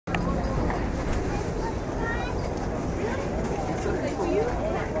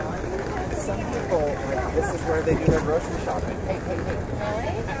This is where they do their grocery shopping.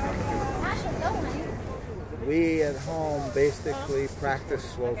 We at home basically practice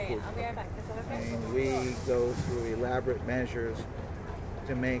slow food. I mean, we go through elaborate measures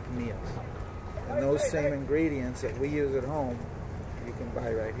to make meals. And those same ingredients that we use at home, you can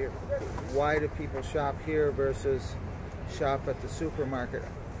buy right here. Why do people shop here versus shop at the supermarket?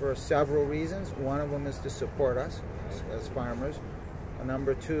 For several reasons. One of them is to support us as farmers.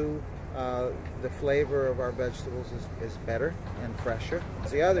 Number two, the flavor of our vegetables is better and fresher.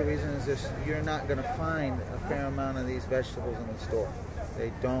 The other reason is this: you're not going to find a fair amount of these vegetables in the store.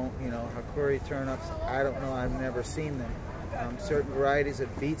 They don't, you know, Hakuri turnips, I don't know, I've never seen them. Certain varieties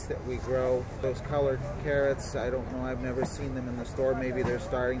of beets that we grow, those colored carrots, I don't know, I've never seen them in the store. Maybe they're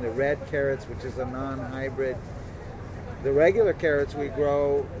starting. The red carrots, which is a non-hybrid. The regular carrots we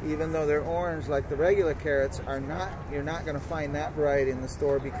grow, even though they're orange like the regular carrots, are not, you're not going to find that variety in the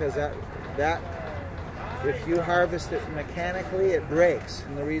store, because that if you harvest it mechanically, it breaks.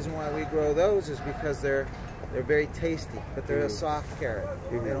 And the reason why we grow those is because they're very tasty, but they're a soft carrot.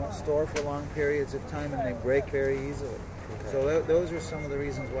 They don't store for long periods of time and they break very easily. So those are some of the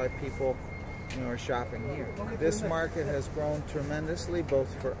reasons why people, you know, are shopping here. This market has grown tremendously,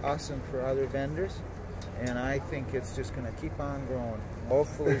 both for us and for other vendors. And I think it's just going to keep on growing.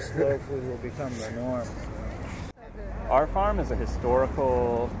 Hopefully slow food will become the norm. Our farm is a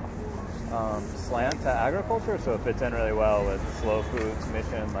historical slant to agriculture, so it fits in really well with Slow Food's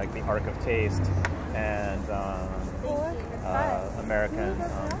mission, like the Arc of Taste and American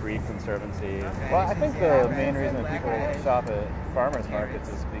Breed Conservancy. Well, I think the main reason that people shop at farmers markets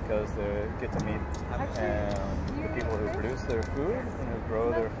is because they get to meet the people who produce their food and who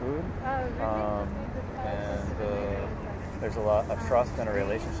grow their food. There's a lot of trust and a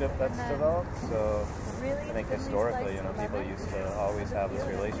relationship that's developed. So I think historically, you know, people used to always have this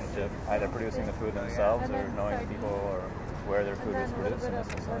relationship, either producing the food themselves or knowing the people or where their food was produced, and this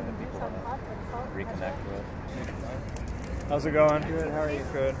is something that people want to reconnect with. How's it going? Good. How are you?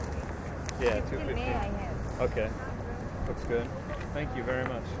 Good. Yeah, $2.50. Okay. Looks good. Thank you very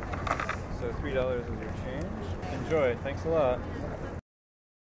much. So $3 is your change. Enjoy. Thanks a lot.